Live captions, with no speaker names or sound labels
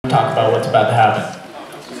talk about what's about to happen.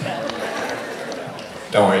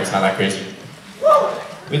 Don't worry, it's not that crazy.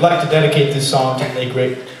 We'd like to dedicate this song to the late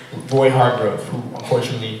great Roy Hargrove, who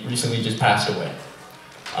unfortunately recently just passed away.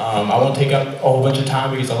 I won't take up a whole bunch of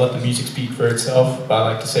time because I'll let the music speak for itself, but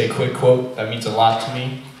I'd like to say a quick quote that means a lot to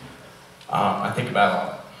me. I think about it a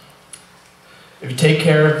lot. If you take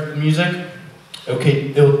care of the music, it'll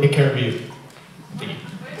take care of you.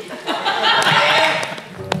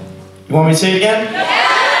 You want me to say it again?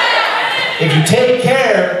 If you take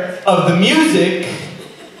care of the music,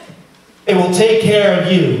 it will take care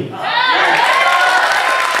of you.